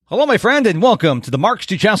Hello, my friend, and welcome to the Mark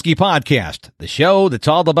Struczewski Podcast, the show that's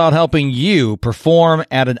all about helping you perform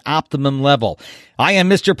at an optimum level. I am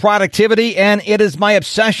Mr. Productivity, and it is my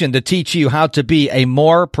obsession to teach you how to be a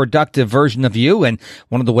more productive version of you. And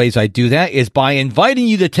one of the ways I do that is by inviting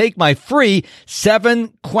you to take my free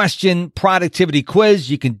 7-question productivity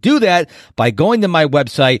quiz. You can do that by going to my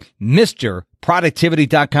website,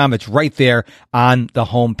 MrProductivity.com. It's right there on the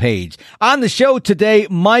homepage. On the show today,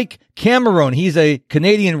 Mike Cameron. He's a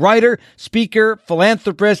Canadian writer, speaker,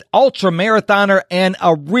 philanthropist, ultra-marathoner, and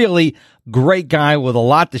a really great guy with a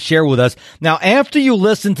lot to share with us. Now, after you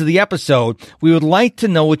listen to the episode, we would like to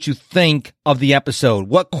know what you think of the episode.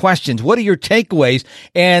 What questions? What are your takeaways?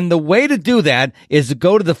 And the way to do that is to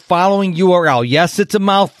go to the following URL. Yes, it's a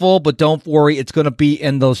mouthful, but don't worry. It's going to be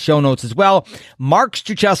in those show notes as well.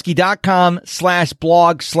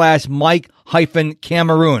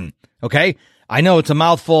 markstruczewski.com/blog/Mike-Cameroon. Okay? I know it's a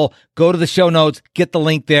mouthful. Go to the show notes, get the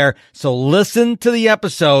link there. So listen to the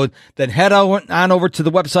episode, then head on over to the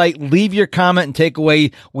website, leave your comment and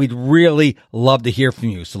takeaway. We'd really love to hear from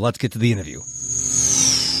you. So let's get to the interview.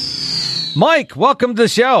 Mike, welcome to the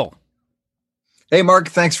show. Hey, Mark,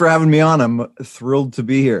 thanks for having me on. I'm thrilled to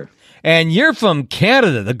be here. And you're from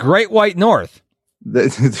Canada, the Great White North.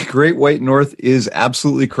 The Great White North is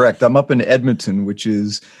absolutely correct. I'm up in Edmonton, which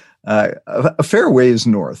is a fair ways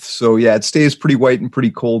north. So yeah, it stays pretty white and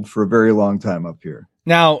pretty cold for a very long time up here.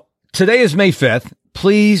 Now, today is May 5th.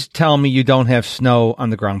 Please tell me you don't have snow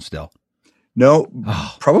on the ground still. No,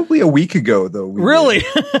 probably a week ago, though. Really?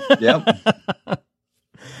 Yep.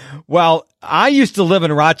 Well, I used to live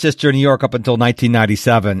in Rochester, New York up until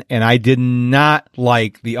 1997, and I did not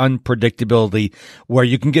like the unpredictability where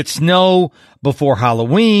you can get snow before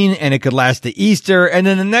Halloween and it could last to Easter, and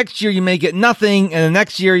then the next year you may get nothing, and the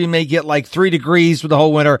next year you may get like 3 degrees for the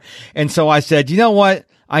whole winter. And so I said, you know what?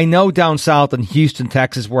 I know down south in Houston,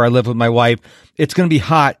 Texas, where I live with my wife, it's going to be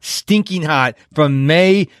hot, stinking hot from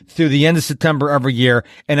May through the end of September every year.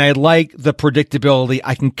 And I like the predictability.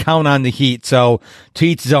 I can count on the heat. So to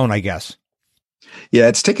each his own, I guess. Yeah,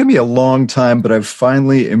 it's taken me a long time, but I've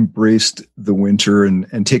finally embraced the winter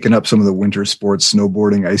and taken up some of the winter sports,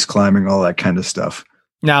 snowboarding, ice climbing, all that kind of stuff.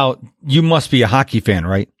 Now, you must be a hockey fan,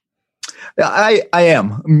 right? I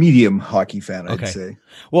am a medium hockey fan, I'd say.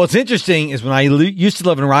 Well, what's interesting is when I used to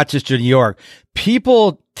live in Rochester, New York,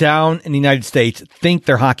 people down in the United States think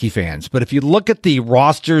they're hockey fans. But if you look at the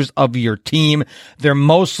rosters of your team, they're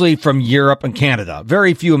mostly from Europe and Canada.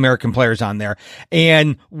 Very few American players on there.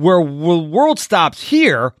 And where the world stops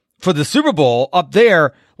here for the Super Bowl up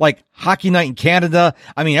there, like Hockey Night in Canada,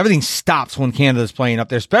 I mean, everything stops when Canada's playing up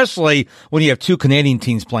there, especially when you have 2 Canadian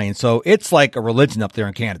teams playing. So it's like a religion up there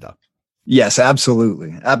in Canada. Yes,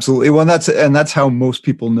 absolutely. Absolutely. Well, that's how most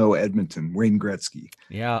people know Edmonton, Wayne Gretzky.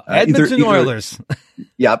 Yeah. Edmonton Oilers.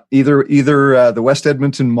 Yeah. Either the West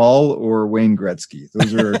Edmonton Mall or Wayne Gretzky.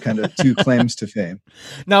 Those are kind of 2 claims to fame.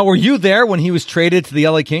 Now, were you there when he was traded to the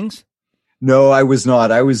LA Kings? No, I was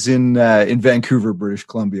not. I was in Vancouver, British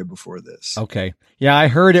Columbia before this. Okay. Yeah. I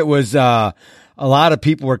heard it was, a lot of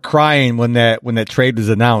people were crying when that trade was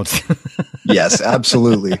announced. Yes,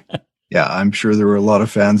 absolutely. Yeah, I'm sure there were a lot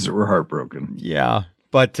of fans that were heartbroken. Yeah,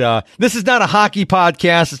 but this is not a hockey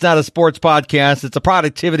podcast. It's not a sports podcast. It's a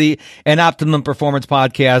productivity and optimum performance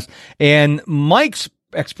podcast. And Mike's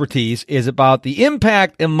expertise is about the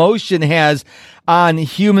impact emotion has on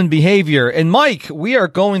human behavior. And Mike, we are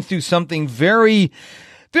going through something very,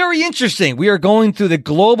 very interesting. We are going through the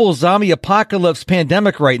global zombie apocalypse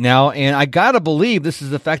pandemic right now, and I gotta believe this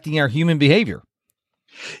is affecting our human behavior.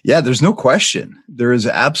 Yeah, there's no question. There is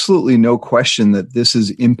absolutely no question that this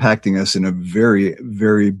is impacting us in a very,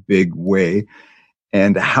 very big way.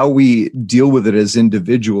 And how we deal with it as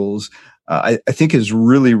individuals, I think is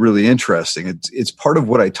really, really interesting. It's part of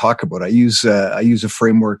what I talk about. I use a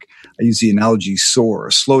framework. I use the analogy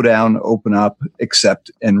SOAR: slow down, open up,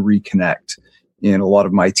 accept, and reconnect in a lot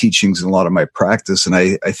of my teachings and a lot of my practice. And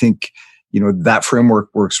I think, that framework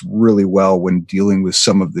works really well when dealing with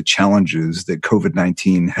some of the challenges that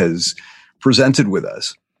COVID-19 has presented with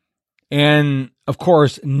us. And of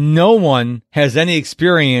course, no one has any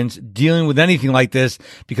experience dealing with anything like this,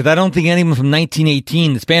 because I don't think anyone from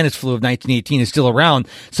 1918, the Spanish flu of 1918, is still around.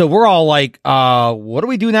 So we're all like, what do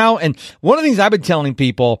we do now? And one of the things I've been telling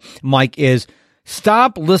people, Mike, is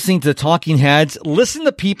stop listening to the talking heads. Listen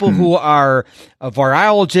to people who are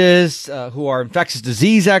virologists, who are infectious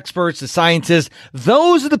disease experts, the scientists.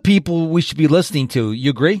 Those are the people we should be listening to. You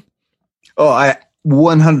agree? Oh, I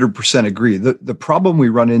 100% agree. The problem we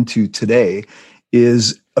run into today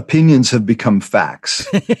is opinions have become facts.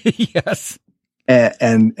 Yes.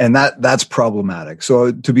 And that's problematic.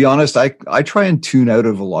 So to be honest, I try and tune out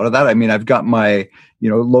of a lot of that. I mean, I've got my,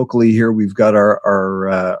 locally here, we've got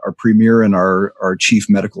our premier and our chief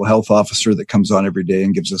medical health officer that comes on every day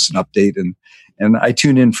and gives us an update. And I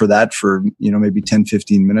tune in for that for, maybe 10,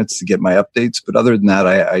 15 minutes to get my updates. But other than that,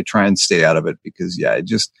 I try and stay out of it because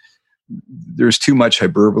there's too much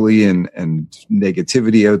hyperbole and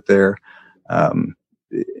negativity out there.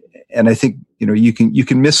 And I think, you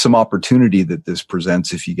can miss some opportunity that this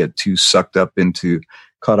presents if you get too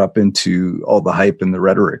caught up into all the hype and the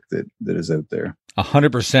rhetoric that is out there.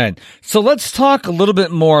 100%. So let's talk a little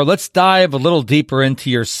bit more. Let's dive a little deeper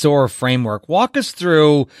into your SOAR framework. Walk us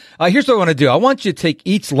through, here's what I want to do. I want you to take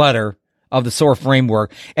each letter of the SOAR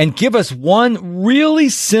framework and give us one really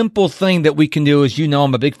simple thing that we can do. As you know,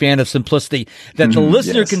 I'm a big fan of simplicity, that the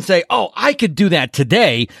listener can say, oh, I could do that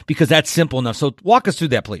today because that's simple enough. So walk us through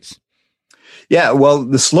that, please. Yeah, well,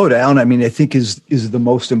 the slow down, I mean, I think is the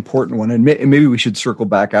most important one. And maybe we should circle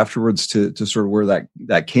back afterwards to sort of where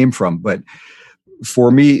that came from. But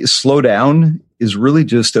for me, slow down is really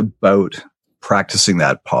just about practicing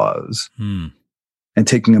that pause and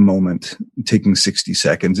taking a moment, taking 60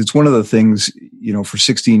 seconds. It's one of the things, for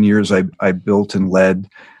 16 years, I built and led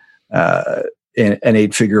an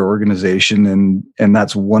 8-figure organization. And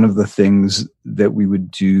that's one of the things that we would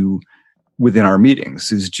do within our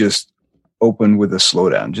meetings is just open with a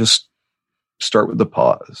slowdown. Just start with the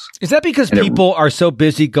pause. Is that because people are so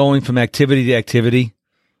busy going from activity to activity?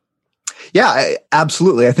 Yeah,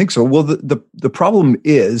 absolutely. I think so. Well, the problem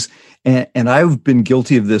is, and I've been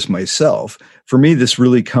guilty of this myself. For me, this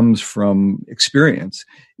really comes from experience.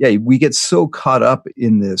 Yeah, we get so caught up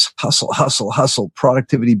in this hustle,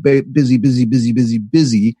 productivity, busy,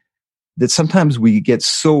 that sometimes we get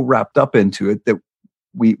so wrapped up into it that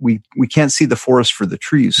we can't see the forest for the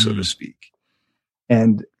trees, so to speak.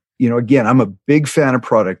 And, again, I'm a big fan of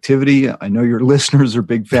productivity. I know your listeners are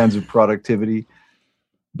big fans of productivity,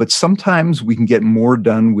 but sometimes we can get more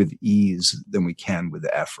done with ease than we can with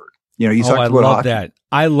effort. You talked about love that.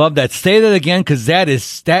 I love that. Say that again, because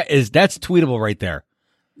that's tweetable right there.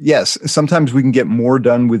 Yes. Sometimes we can get more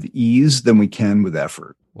done with ease than we can with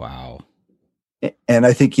effort. Wow. And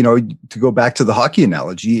I think, to go back to the hockey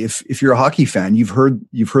analogy, if you're a hockey fan, you've heard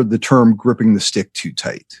the term gripping the stick too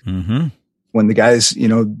tight. Mm-hmm. When the guy's,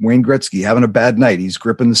 Wayne Gretzky having a bad night, he's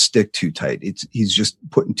gripping the stick too tight. He's just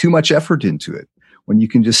putting too much effort into it. When you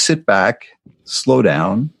can just sit back, slow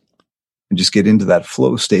down, and just get into that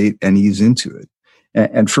flow state and ease into it.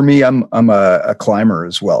 And for me, I'm a climber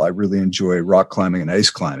as well. I really enjoy rock climbing and ice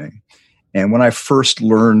climbing. And when I first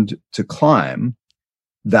learned to climb,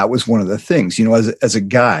 that was one of the things, as a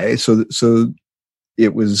guy. So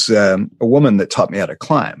it was a woman that taught me how to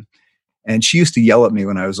climb. And she used to yell at me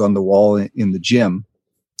when I was on the wall in the gym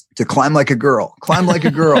to climb like a girl,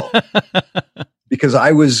 because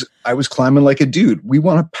I was climbing like a dude. We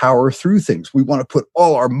want to power through things. We want to put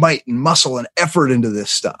all our might and muscle and effort into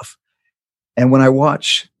this stuff. And when I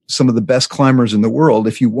watch some of the best climbers in the world,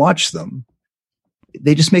 if you watch them,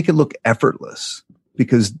 they just make it look effortless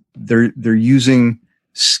because they're using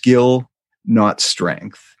skill, not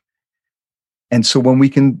strength. And so when we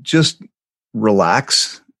can just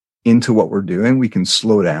relax into what we're doing, we can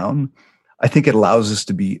slow down. I think it allows us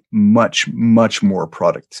to be much, much more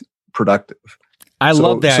productive. I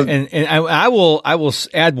love that. And I will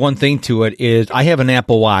add one thing to it is I have an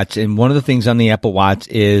Apple Watch, and one of the things on the Apple Watch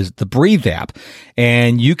is the Breathe app,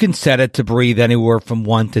 and you can set it to breathe anywhere from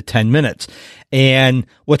 1 to 10 minutes. And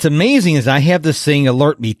what's amazing is I have this thing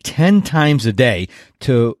alert me 10 times a day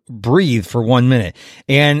to breathe for 1 minute.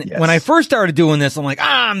 And when I first started doing this, I'm like,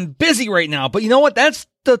 I'm busy right now. But you know what? That's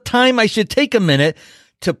the time I should take a minute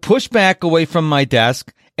to push back away from my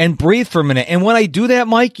desk and breathe for a minute. And when I do that,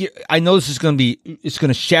 Mike, I know this is it's going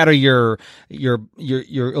to shatter your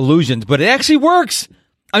illusions, but it actually works.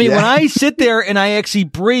 I mean, when I sit there and I actually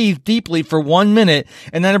breathe deeply for 1 minute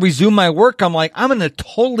and then I resume my work, I'm like, I'm in a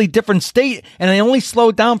totally different state. And I only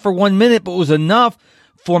slowed down for 1 minute, but it was enough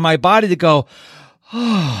for my body to go,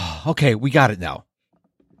 oh, okay, we got it now.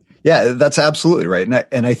 Yeah, that's absolutely right.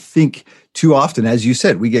 And I think too often, as you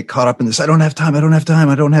said, we get caught up in this, I don't have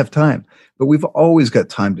time. But we've always got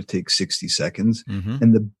time to take 60 seconds. Mm-hmm.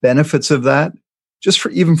 And the benefits of that,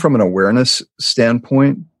 even from an awareness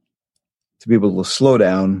standpoint, to be able to slow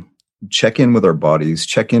down, check in with our bodies,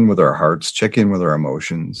 check in with our hearts, check in with our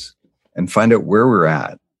emotions, and find out where we're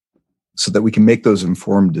at so that we can make those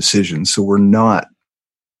informed decisions. So we're not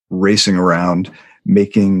racing around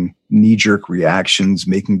making knee-jerk reactions,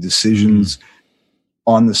 making decisions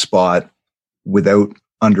on the spot without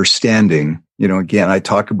understanding. Again, I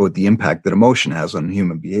talk about the impact that emotion has on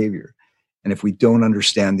human behavior. And if we don't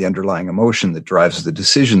understand the underlying emotion that drives the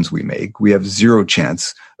decisions we make, we have zero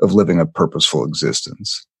chance of living a purposeful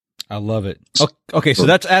existence. I love it. Okay, so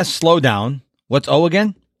that's S, slow down. What's O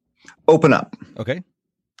again? Open up. Okay.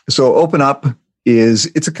 So open up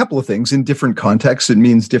it's a couple of things. In different contexts, it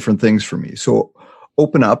means different things for me. So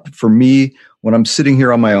open up for me, when I'm sitting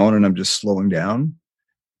here on my own and I'm just slowing down,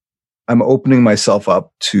 I'm opening myself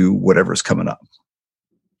up to whatever's coming up,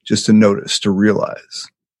 just to notice, to realize.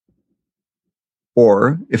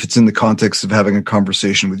 Or if it's in the context of having a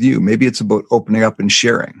conversation with you, maybe it's about opening up and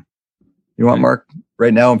sharing. You know what, Mark?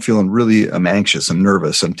 Right now I'm anxious, I'm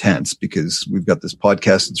nervous, I'm tense because we've got this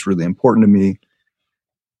podcast that's really important to me.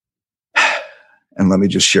 And let me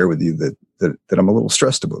just share with you that I'm a little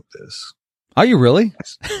stressed about this. Are you really?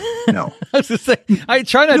 No. I was just saying, I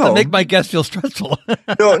try not to make my guests feel stressful.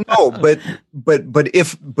 No, but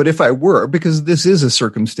if I were, because this is a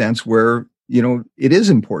circumstance where, it is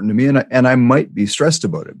important to me and I might be stressed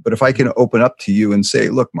about it. But if I can open up to you and say,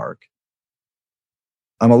 look, Mark,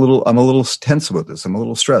 I'm a little tense about this. I'm a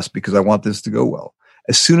little stressed because I want this to go well.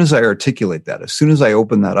 As soon as I articulate that, as soon as I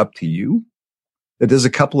open that up to you, it does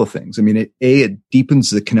a couple of things. I mean, it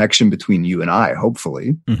deepens the connection between you and I,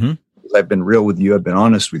 hopefully. Mm-hmm. I've been real with you. I've been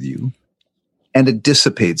honest with you. And it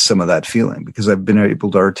dissipates some of that feeling because I've been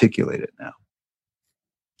able to articulate it now.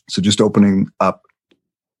 So just opening up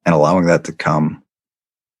and allowing that to come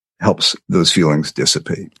helps those feelings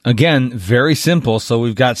dissipate. Again, very simple. So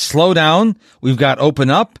we've got slow down, we've got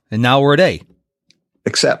open up, and now we're at A.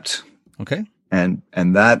 Accept. Okay. And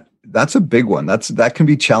that's a big one. That can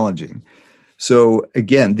be challenging. So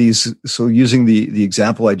again, using the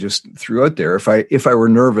example I just threw out there, if I were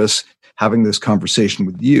nervous having this conversation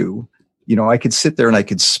with you, I could sit there and I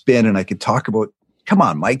could spin and I could talk about, come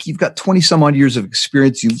on, Mike, you've got 20 some odd years of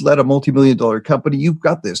experience. You've led a multi-million-dollar company. You've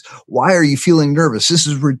got this. Why are you feeling nervous? This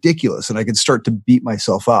is ridiculous. And I could start to beat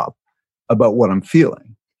myself up about what I'm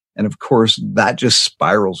feeling. And of course, that just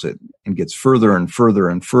spirals it and gets further and further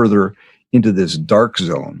and further into this dark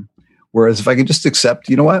zone. Whereas if I can just accept,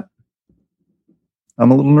 you know what?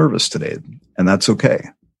 I'm a little nervous today, and that's okay.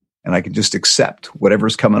 And I can just accept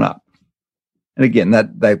whatever's coming up. And again,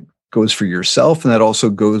 that goes for yourself, and that also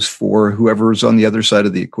goes for whoever's on the other side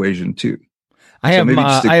of the equation too. I have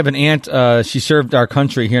an aunt. She served our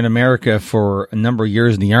country here in America for a number of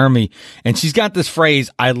years in the Army, and she's got this phrase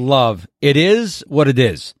I love. It is what it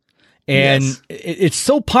is, and yes. It's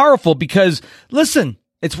so powerful because listen,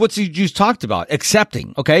 it's what you just talked about.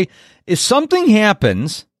 Accepting. Okay, if something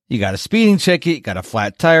happens. You got a speeding ticket, you got a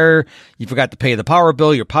flat tire, you forgot to pay the power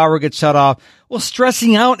bill, your power gets shut off. Well,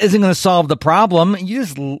 stressing out isn't going to solve the problem. You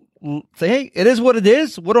just say, hey, it is what it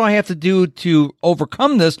is. What do I have to do to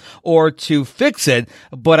overcome this or to fix it?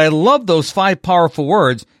 But I love those 5 powerful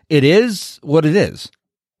words. It is what it is.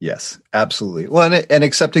 Yes, absolutely. Well, and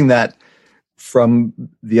accepting that from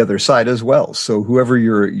the other side as well. So whoever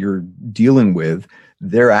you're dealing with,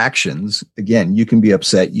 their actions, again, you can be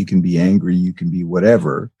upset, you can be angry, you can be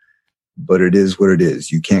whatever. But it is what it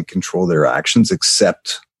is. You can't control their actions,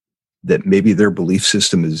 except that maybe their belief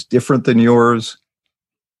system is different than yours.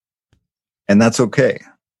 And that's okay.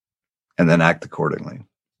 And then act accordingly.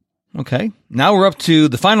 Okay. Now we're up to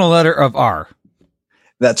the final letter of R.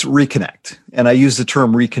 That's reconnect. And I use the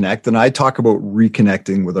term reconnect, and I talk about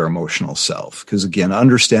reconnecting with our emotional self. Because again,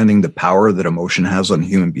 understanding the power that emotion has on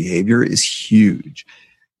human behavior is huge.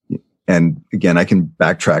 And again, I can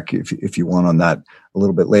backtrack if you want on that a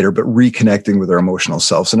little bit later, but reconnecting with our emotional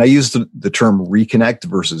selves. And I use the term reconnect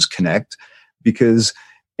versus connect because,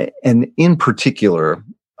 and in particular,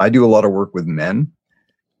 I do a lot of work with men.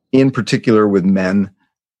 In particular with men,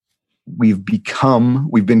 we've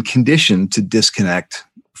been conditioned to disconnect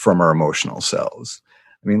from our emotional selves.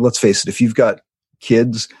 I mean, let's face it, if you've got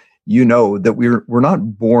kids, you know that we're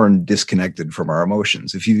not born disconnected from our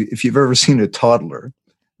emotions. If you've ever seen a toddler,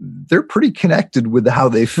 they're pretty connected with how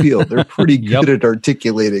they feel. They're pretty good at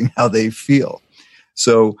articulating how they feel.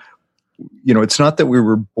 So, it's not that we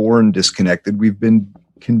were born disconnected. We've been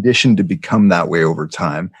conditioned to become that way over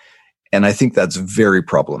time. And I think that's very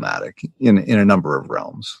problematic in a number of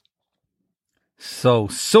realms. So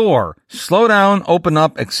SOAR, slow down, open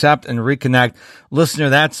up, accept, and reconnect. Listener,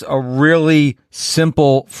 that's a really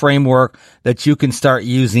simple framework that you can start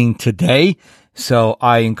using today. So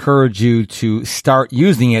I encourage you to start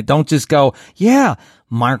using it. Don't just go, yeah,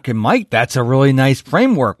 Mark and Mike, that's a really nice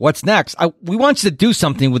framework. What's next? We want you to do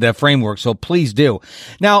something with that framework, so please do.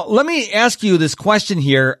 Now, let me ask you this question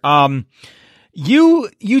here.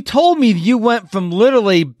 You told me you went from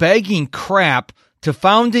literally begging crap to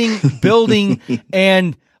founding, building,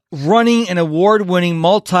 and running an award-winning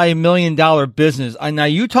multi-million-dollar business. Now,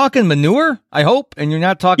 you talking manure, I hope, and you're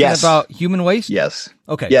not talking about human waste? Yes.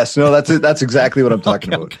 Okay. Yes. No, that's exactly what I'm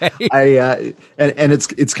talking about. Okay. And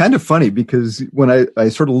it's kind of funny because when I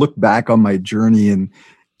sort of look back on my journey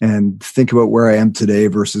and think about where I am today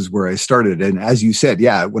versus where I started. And as you said,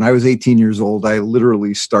 when I was 18 years old, I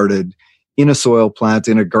literally started in a soil plant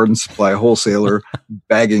in a garden supply wholesaler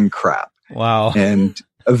bagging crap. Wow. And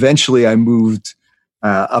eventually I moved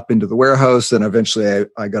up into the warehouse, and eventually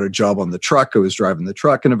I got a job on the truck. I was driving the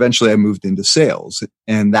truck, and eventually I moved into sales.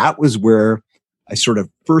 And that was where I sort of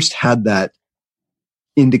first had that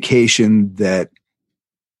indication that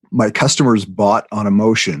my customers bought on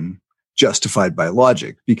emotion justified by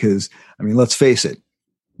logic. Because, I mean, let's face it,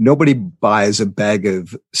 nobody buys a bag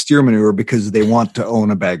of steer manure because they want to own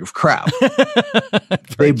a bag of crap.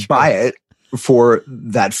 They buy it for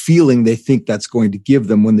that feeling they think that's going to give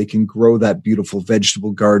them when they can grow that beautiful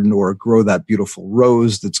vegetable garden or grow that beautiful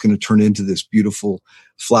rose that's going to turn into this beautiful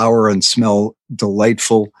flower and smell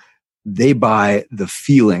delightful. They buy the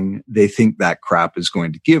feeling they think that crap is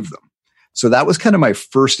going to give them. So that was kind of my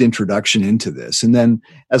first introduction into this. And then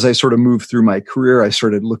as I sort of moved through my career, I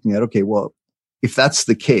started looking at, okay, well, if that's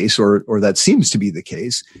the case, or that seems to be the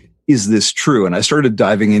case, is this true? And I started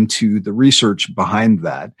diving into the research behind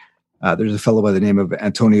that. There's a fellow by the name of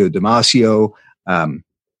Antonio Damasio, a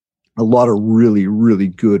lot of really, really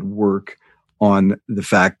good work on the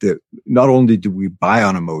fact that not only do we buy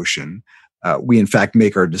on emotion, we in fact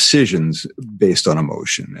make our decisions based on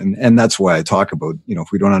emotion. And that's why I talk about,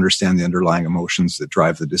 if we don't understand the underlying emotions that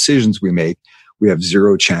drive the decisions we make, we have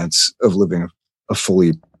zero chance of living a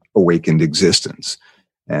fully awakened existence.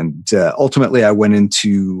 And ultimately I went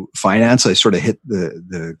into finance. I sort of hit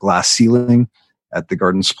the glass ceiling at the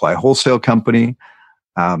garden supply wholesale company,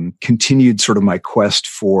 continued sort of my quest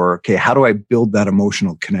for, okay, how do I build that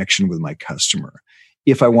emotional connection with my customer?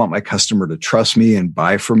 If I want my customer to trust me and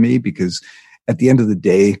buy from me, because at the end of the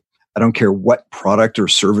day, I don't care what product or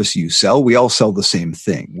service you sell, we all sell the same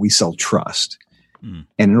thing. We sell trust. And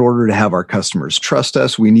in order to have our customers trust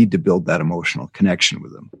us, we need to build that emotional connection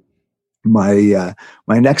with them. My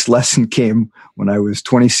next lesson came when I was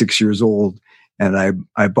 26 years old, and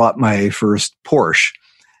I bought my first Porsche.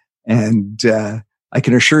 And I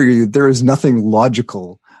can assure you, there is nothing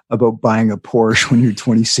logical about buying a Porsche when you're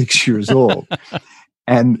 26 years old.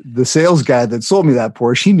 And the sales guy that sold me that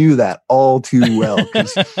Porsche, he knew that all too well,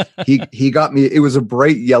 because he got me. It was a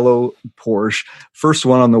bright yellow Porsche, first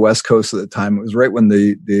one on the West Coast at the time. It was right when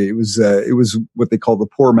it was what they call the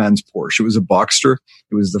poor man's Porsche. It was a Boxster.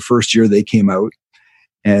 It was the first year they came out,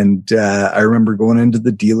 and I remember going into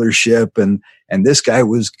the dealership, and this guy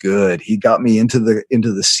was good. He got me into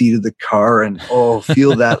the seat of the car, and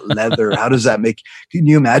feel that leather. How does that make? Can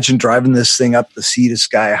you imagine driving this thing up the Sea to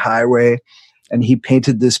Sky Highway? And he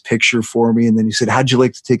painted this picture for me. And then he said, how'd you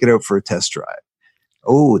like to take it out for a test drive?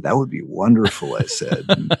 Oh, that would be wonderful, I said.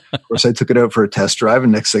 And of course, I took it out for a test drive.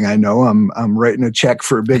 And next thing I know, I'm writing a check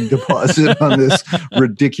for a big deposit on this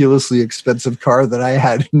ridiculously expensive car that I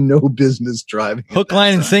had no business driving. Hook,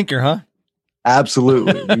 line, and sinker, huh?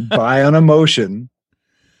 Absolutely. We buy on emotion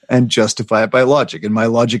and justify it by logic. And my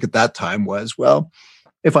logic at that time was, well,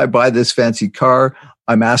 if I buy this fancy car,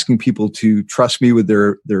 I'm asking people to trust me with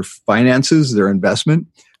their finances, their investment.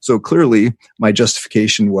 So clearly my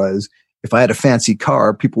justification was, if I had a fancy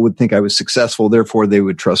car, people would think I was successful. Therefore, they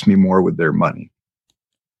would trust me more with their money.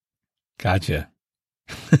 Gotcha.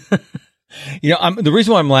 The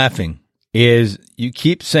reason why I'm laughing is you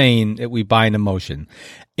keep saying that we buy an emotion,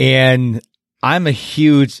 and I'm a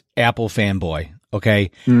huge Apple fanboy.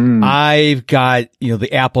 Okay. I've got, the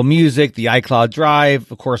Apple Music, the iCloud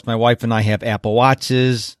Drive. Of course, my wife and I have Apple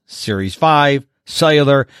Watches, Series 5,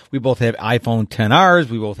 cellular. We both have iPhone XRs.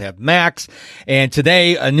 We both have Macs. And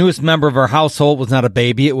today, a newest member of our household was not a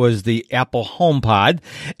baby. It was the Apple HomePod.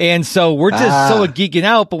 And so we're just so geeking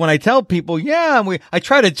out. But when I tell people, I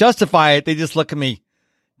try to justify it, they just look at me,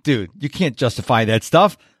 dude, you can't justify that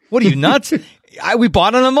stuff. What are you, nuts? We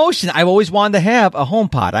bought an emotion. I've always wanted to have a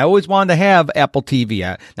HomePod. I always wanted to have Apple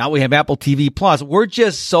TV. Now we have Apple TV Plus. We're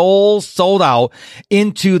just sold out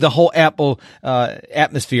into the whole Apple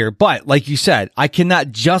atmosphere. But like you said, I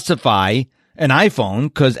cannot justify an iPhone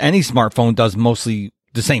because any smartphone does mostly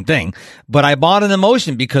the same thing. But I bought an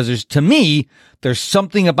emotion because there's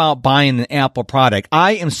something about buying an Apple product.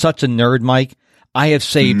 I am such a nerd, Mike. I have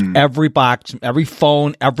saved every box, every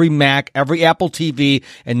phone, every Mac, every Apple TV,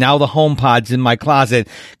 and now the HomePod's in my closet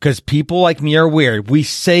because people like me are weird. We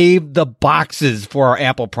save the boxes for our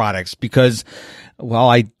Apple products because,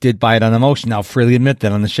 I did buy it on emotion. I'll freely admit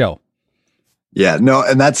that on the show. Yeah, no,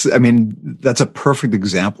 and that's a perfect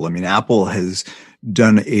example. I mean, Apple has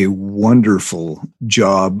done a wonderful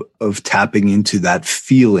job of tapping into that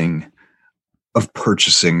feeling of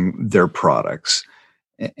purchasing their products.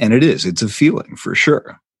 And it's a feeling for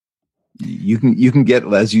sure. You can get,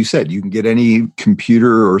 as you said, you can get any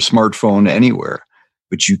computer or smartphone anywhere,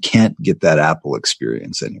 but you can't get that Apple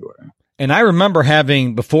experience anywhere. And I remember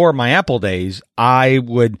having, before my Apple days, I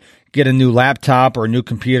would get a new laptop or a new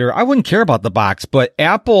computer. I wouldn't care about the box, but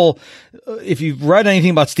Apple, if you've read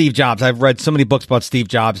anything about Steve Jobs, I've read so many books about Steve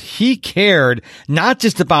Jobs. He cared not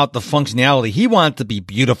just about the functionality. He wanted it to be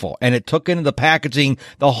beautiful, and it took into the packaging,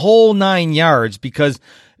 the whole 9 yards, because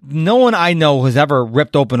no one I know has ever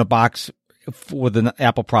ripped open a box with an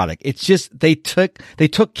Apple product. It's just, they took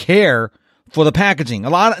care for the packaging.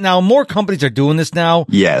 More companies are doing this now.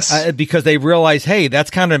 Yes. Because they realize, hey, that's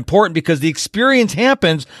kind of important, because the experience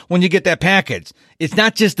happens when you get that package. It's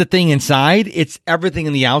not just the thing inside, it's everything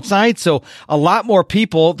in the outside. So a lot more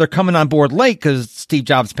people, they're coming on board late because Steve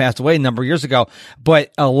Jobs passed away a number of years ago.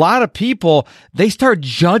 But a lot of people, they start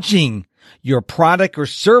judging your product or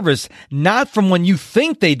service, not from when you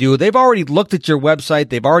think they do. They've already looked at your website.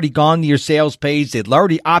 They've already gone to your sales page. They've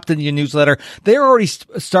already opted into your newsletter. They're already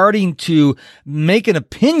starting to make an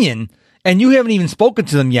opinion, and you haven't even spoken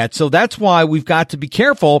to them yet. So that's why we've got to be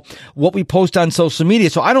careful what we post on social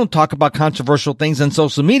media. So I don't talk about controversial things on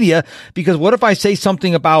social media, because what if I say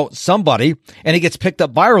something about somebody and it gets picked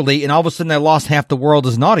up virally, and all of a sudden I lost half the world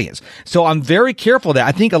as an audience? So I'm very careful of that.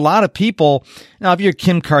 I think a lot of people, now if you're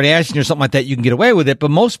Kim Kardashian or something like that, you can get away with it.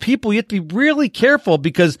 But most people, you have to be really careful,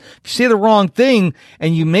 because if you say the wrong thing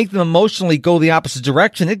and you make them emotionally go the opposite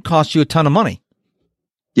direction, it costs you a ton of money.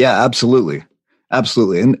 Yeah, absolutely.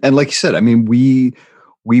 Absolutely. And like you said, I mean,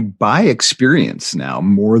 we buy experience now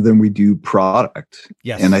more than we do product.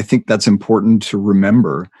 Yes. And I think that's important to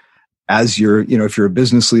remember as if you're a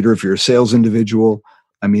business leader, if you're a sales individual.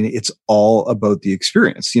 I mean, it's all about the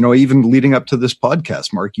experience. Even leading up to this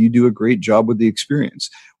podcast, Mark, you do a great job with the experience.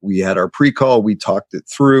 We had our pre-call, we talked it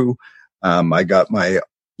through. I got my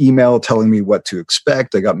email telling me what to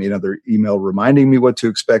expect. I got me another email reminding me what to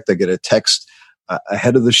expect. I get a text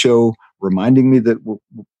ahead of the show reminding me that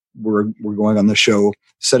we're going on the show,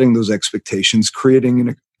 setting those expectations, creating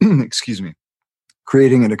an experience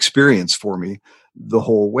for me the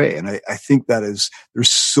whole way. And I think there's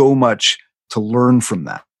so much to learn from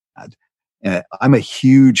that. And I'm a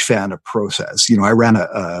huge fan of process. I ran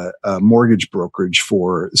a mortgage brokerage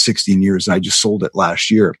for 16 years, and I just sold it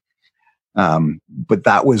last year. But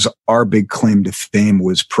that was our big claim to fame,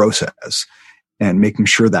 was process, and making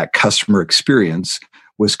sure that customer experience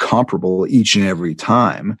was comparable each and every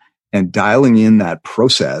time, and dialing in that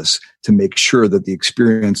process to make sure that the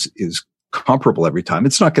experience is comparable every time.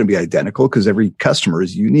 It's not going to be identical, because every customer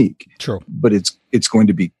is unique. True. But it's going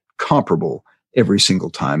to be comparable every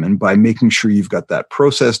single time. And by making sure you've got that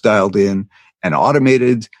process dialed in and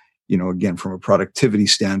automated, again, from a productivity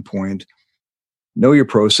standpoint, know your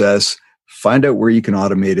process, find out where you can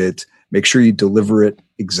automate it, make sure you deliver it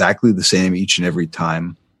exactly the same each and every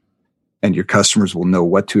time, and your customers will know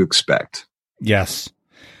what to expect. Yes.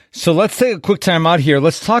 So let's take a quick time out here.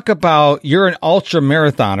 Let's talk about, you're an ultra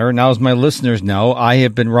marathoner. Now, as my listeners know, I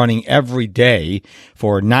have been running every day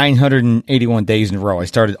for 981 days in a row. I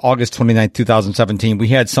started August 29th, 2017. We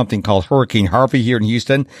had something called Hurricane Harvey here in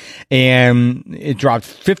Houston, and it dropped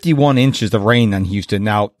 51 inches of rain on Houston.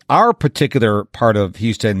 Now, our particular part of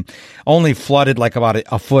Houston only flooded like about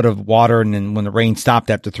a foot of water, and then when the rain stopped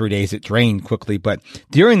after 3 days, it drained quickly. But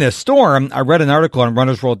during this storm, I read an article on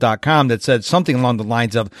runnersworld.com that said something along the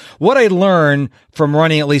lines of what I learned from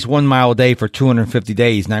running at least 1 mile a day for 250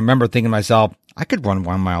 days. And I remember thinking to myself, I could run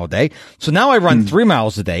 1 mile a day. So now I run 3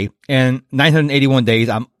 miles a day, and 981 days.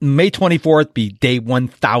 May 24th be day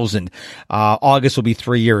 1000. August will be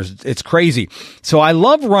 3 years. It's crazy. So I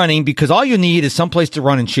love running because all you need is someplace to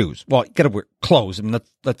run in shoes. Well, you gotta wear clothes. I mean,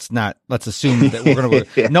 let's assume that we're going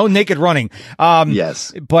to no naked running.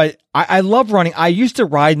 Yes. But I love running. I used to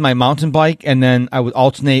ride my mountain bike, and then I would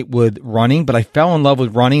alternate with running, but I fell in love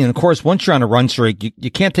with running. And of course, once you're on a run streak, you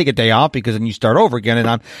can't take a day off, because then you start over again.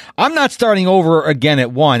 And I'm not starting over again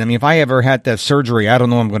at one. I mean, if I ever had that surgery, I don't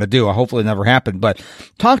know what I'm going to do. Hopefully it never happened. But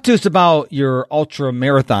talk to us about your ultra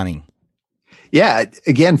marathoning. Yeah.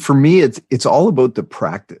 Again, for me, it's all about the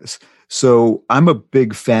practice. So I'm a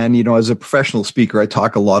big fan, as a professional speaker, I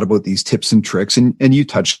talk a lot about these tips and tricks, and you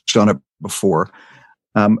touched on it before.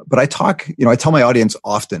 But I tell my audience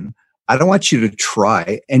often, I don't want you to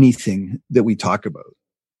try anything that we talk about.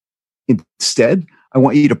 Instead, I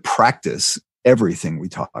want you to practice everything we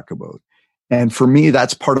talk about. And for me,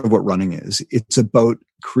 that's part of what running is. It's about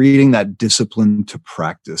creating that discipline to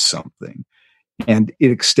practice something. And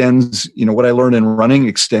it extends, what I learned in running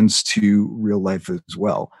extends to real life as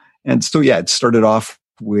well. And so, yeah, it started off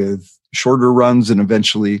with shorter runs, and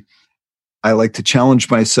eventually I like to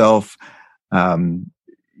challenge myself.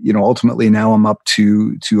 Ultimately now I'm up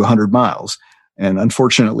to 100 miles. And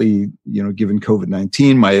unfortunately, given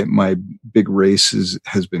COVID-19, my big race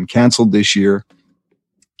has been canceled this year.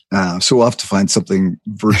 So we'll have to find something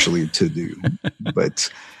virtually to do.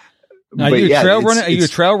 But now, are you a trail runner? Are you a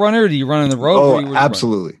trail runner? Or do you run on the road? Oh,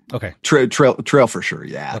 absolutely. Okay. Trail for sure.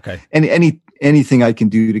 Yeah. Okay. And anything I can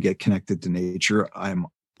do to get connected to nature, I'm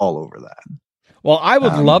all over that. Well, I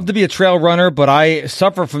would love to be a trail runner, but I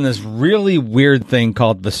suffer from this really weird thing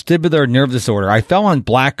called vestibular nerve disorder. I fell on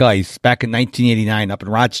black ice back in 1989 up in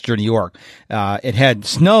Rochester, New York. It had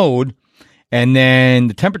snowed, and then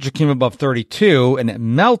the temperature came above 32, and it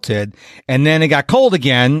melted, and then it got cold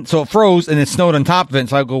again, so it froze, and it snowed on top of it, and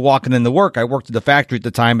so I go walking into work. I worked at the factory at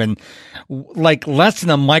the time, and like less than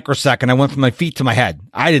a microsecond, I went from my feet to my head.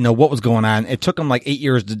 I didn't know what was going on. It took them like 8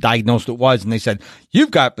 years to diagnose what it was, and they said,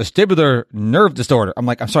 "You've got vestibular nerve disorder." I'm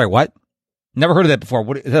like, "I'm sorry, what? Never heard of that before.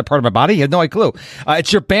 What is that, part of my body?" You have no clue.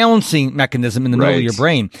 It's your balancing mechanism in the middle of your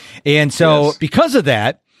brain. And so because of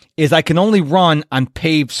that, is I can only run on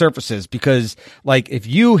paved surfaces, because like if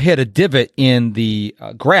you hit a divot in the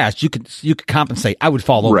grass, you could compensate. I would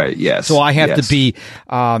fall over. Right. Yes. So I have to be,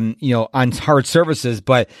 on hard surfaces,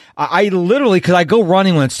 but I literally, cause I go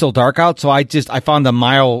running when it's still dark out. So I found a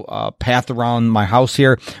mile path around my house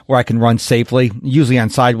here where I can run safely, usually on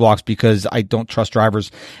sidewalks because I don't trust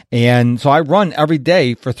drivers. And so I run every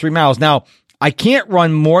day for 3 miles. Now I can't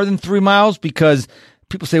run more than 3 miles because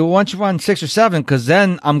people say, well, why don't you run 6 or 7? Because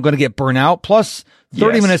then I'm going to get burnt out. Plus,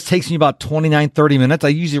 30 minutes takes me about 30 minutes. I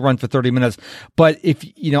usually run for 30 minutes. But if,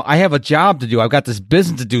 I have a job to do, I've got this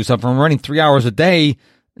business to do. So if I'm running 3 hours a day,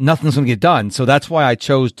 nothing's going to get done. So that's why I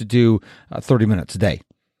chose to do 30 minutes a day.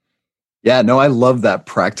 Yeah, no, I love that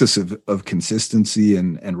practice of consistency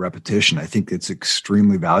and repetition. I think it's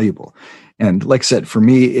extremely valuable. And like I said, for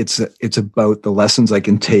me, it's about the lessons I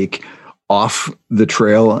can take off the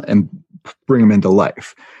trail and bring them into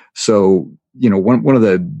life. So, one of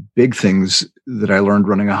the big things that I learned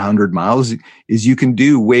running 100 miles is you can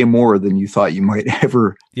do way more than you thought you might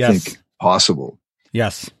ever think possible.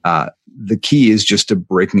 Yes. The key is just to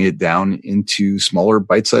breaking it down into smaller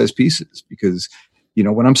bite-sized pieces, because,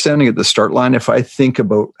 when I'm standing at the start line, if I think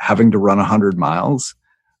about having to run 100 miles,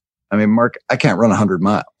 I mean, Mark, I can't run 100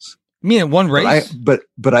 miles. You mean in one race? But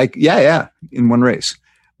I in one race.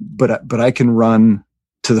 But I can run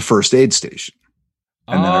to the first aid station,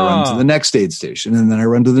 and then I run to the next aid station, and then I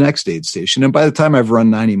run to the next aid station. And by the time I've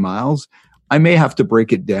run 90 miles, I may have to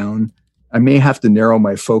break it down. I may have to narrow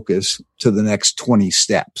my focus to the next 20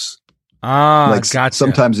 steps. Gotcha.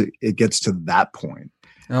 Sometimes it gets to that point.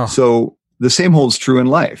 Oh. So the same holds true in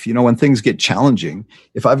life. When things get challenging,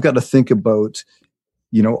 if I've got to think about,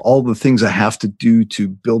 all the things I have to do to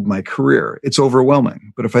build my career, it's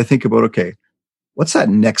overwhelming. But if I think about, okay, what's that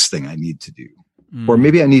next thing I need to do? Or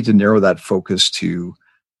maybe I need to narrow that focus to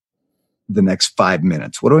the next 5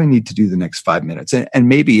 minutes. What do I need to do the next 5 minutes? And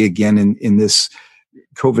maybe again, in this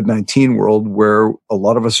COVID-19 world where a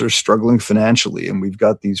lot of us are struggling financially and we've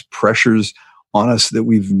got these pressures on us that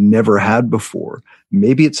we've never had before,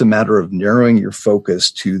 maybe it's a matter of narrowing your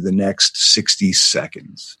focus to the next 60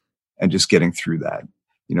 seconds and just getting through that.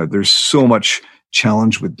 There's so much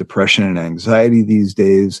challenge with depression and anxiety these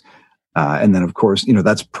days. And then, of course,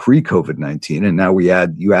 that's pre-COVID-19. And now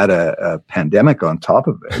you add a pandemic on top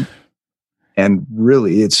of it. And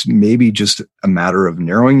really, it's maybe just a matter of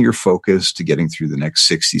narrowing your focus to getting through the next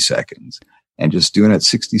 60 seconds and just doing it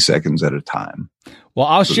 60 seconds at a time. Well,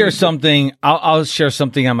 I'll share something. I'll share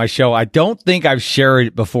something on my show. I don't think I've shared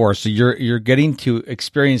it before. So you're getting to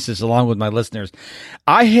experience this along with my listeners.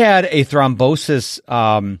 I had a thrombosis,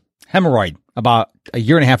 hemorrhoid about a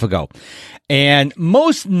year and a half ago. And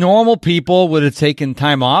most normal people would have taken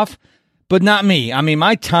time off, but not me. I mean,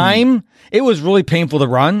 my time, it was really painful to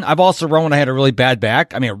run. I've also run when I had a really bad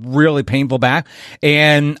back. I mean, a really painful back.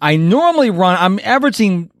 And I normally I'm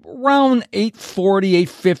averaging around 840,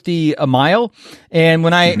 850 a mile. And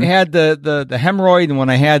when I had the hemorrhoid and when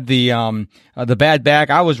I had the bad back,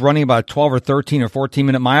 I was running about 12 or 13 or 14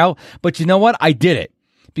 minute mile. But you know what? I did it.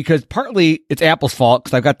 Because partly it's Apple's fault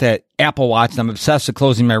because I've got that Apple Watch and I'm obsessed with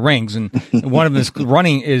closing my rings. And one of them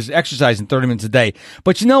is exercising 30 minutes a day.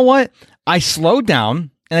 But you know what? I slowed down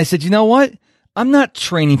and I said, you know what? I'm not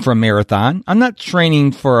training for a marathon. I'm not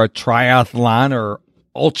training for a triathlon or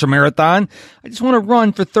ultra marathon. I just want to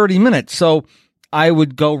run for 30 minutes. So I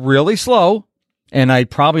would go really slow, and I'd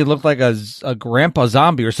probably look like a grandpa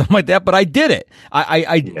zombie or something like that, but I did it.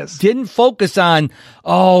 I didn't focus on,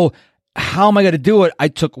 how am I going to do it? I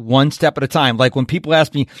took one step at a time. Like when people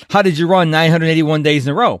ask me, how did you run 981 days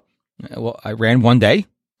in a row? Well, I ran one day,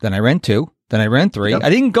 then I ran two, then I ran three. Yep. I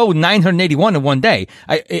didn't go 981 in one day.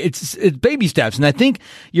 It's baby steps. And I think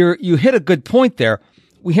you hit a good point there.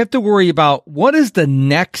 We have to worry about what is the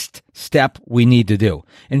next step we need to do.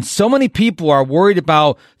 And so many people are worried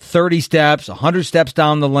about 30 steps, 100 steps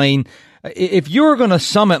down the lane. If you're going to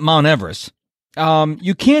summit Mount Everest,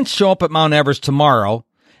 you can't show up at Mount Everest tomorrow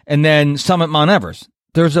and then summit Mount Everest.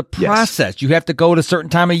 There's a process. Yes. You have to go at a certain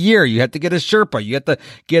time of year. You have to get a Sherpa. You have to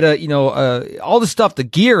get all the stuff, the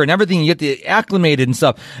gear and everything. You have to acclimate it and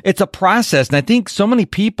stuff. It's a process. And I think so many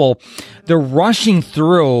people, they're rushing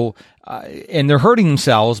through, and they're hurting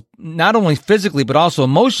themselves, not only physically, but also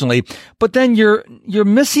emotionally. But then you're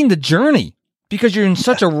missing the journey because you're in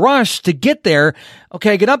such a rush to get there.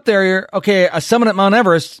 Okay, I get up there. Okay, I summit at Mount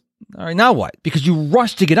Everest. All right, now what? Because you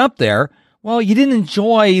rushed to get up there. Well, you didn't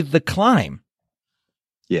enjoy the climb.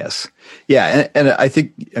 Yes. Yeah. And I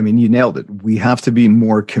think, you nailed it. We have to be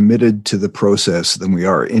more committed to the process than we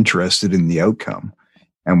are interested in the outcome.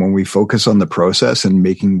 And when we focus on the process and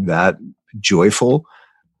making that joyful,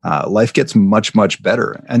 life gets much, much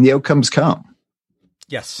better and the outcomes come.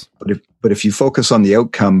 Yes. But if you focus on the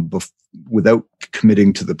outcome without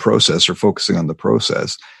committing to the process or focusing on the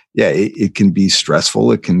process, it can be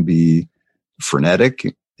stressful. It can be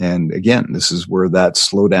frenetic. And again, this is where that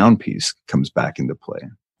slow down piece comes back into play.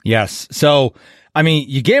 Yes. So,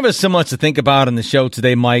 you gave us so much to think about in the show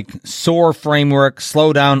today, Mike. SOAR framework,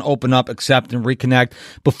 slow down, open up, accept, and reconnect.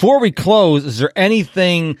 Before we close, is there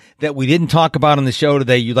anything that we didn't talk about on the show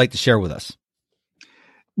today you'd like to share with us?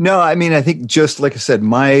 No, I think just like I said,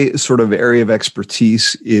 my sort of area of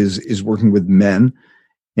expertise is working with men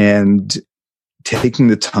and taking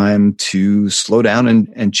the time to slow down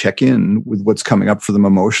and check in with what's coming up for them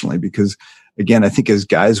emotionally. Because again, I think as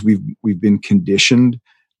guys, we've been conditioned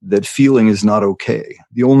that feeling is not okay.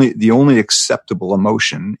 The only acceptable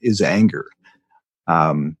emotion is anger.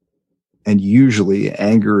 And usually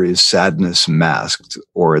anger is sadness masked,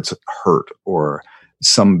 or it's hurt, or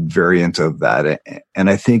some variant of that. And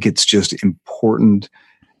I think it's just important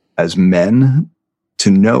as men to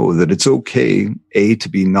know that it's okay, A, to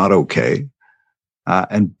be not okay,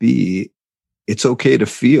 and B, it's okay to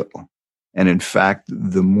feel. And in fact,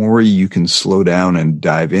 the more you can slow down and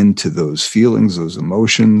dive into those feelings, those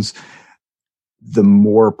emotions, the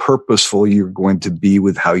more purposeful you're going to be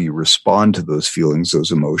with how you respond to those feelings,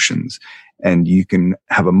 those emotions. And you can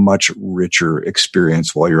have a much richer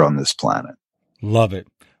experience while you're on this planet. Love it.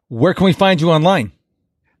 Where can we find you online?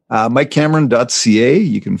 MikeCameron.ca.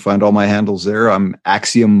 You can find all my handles there. I'm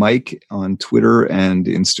Axiom Mike on Twitter and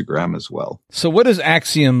Instagram as well. So what does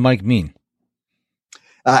Axiom Mike mean?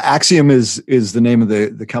 Axiom is the name of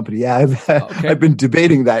the company. Yeah, I've been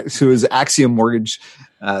debating that. So it was Axiom Mortgage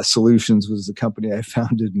Solutions was the company I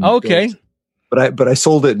founded. Okay. Built. But I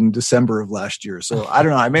sold it in December of last year. So I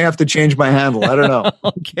don't know. I may have to change my handle. I don't know.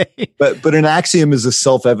 Okay. But an axiom is a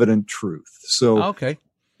self-evident truth. So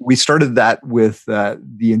we started that with the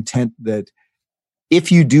intent that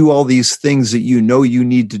if you do all these things that you know you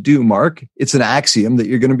need to do, Mark, it's an axiom that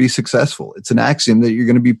you're going to be successful. It's an axiom that you're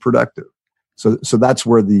going to be productive. So that's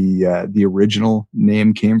where the original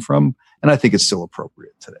name came from. And I think it's still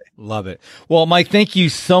appropriate today. Love it. Well, Mike, thank you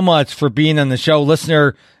so much for being on the show.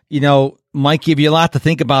 Listener, Mike gave you a lot to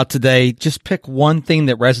think about today. Just pick one thing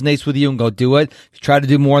that resonates with you and go do it. If you try to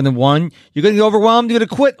do more than one, you're going to get overwhelmed. You're going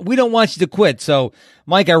to quit. We don't want you to quit. So,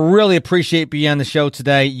 Mike, I really appreciate being on the show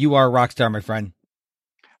today. You are a rock star, my friend.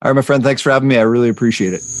 All right, my friend. Thanks for having me. I really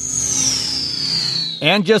appreciate it.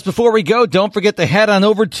 And just before we go, don't forget to head on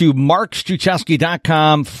over to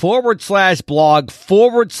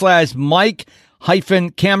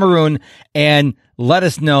markstruczewski.com/blog/Mike-Cameroon and let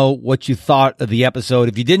us know what you thought of the episode.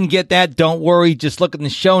 If you didn't get that, don't worry. Just look in the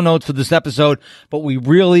show notes for this episode. But we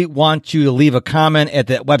really want you to leave a comment at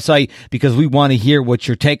that website because we want to hear what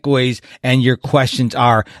your takeaways and your questions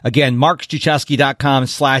are. Again,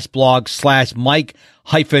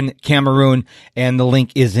 markstruczewski.com/blog/Mike-Cameroon, and the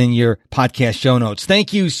link is in your podcast show notes.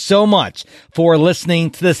 Thank you so much for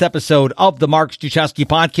listening to this episode of the Mark Struczewski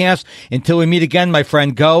Podcast. Until we meet again, my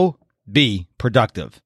friend, go be productive.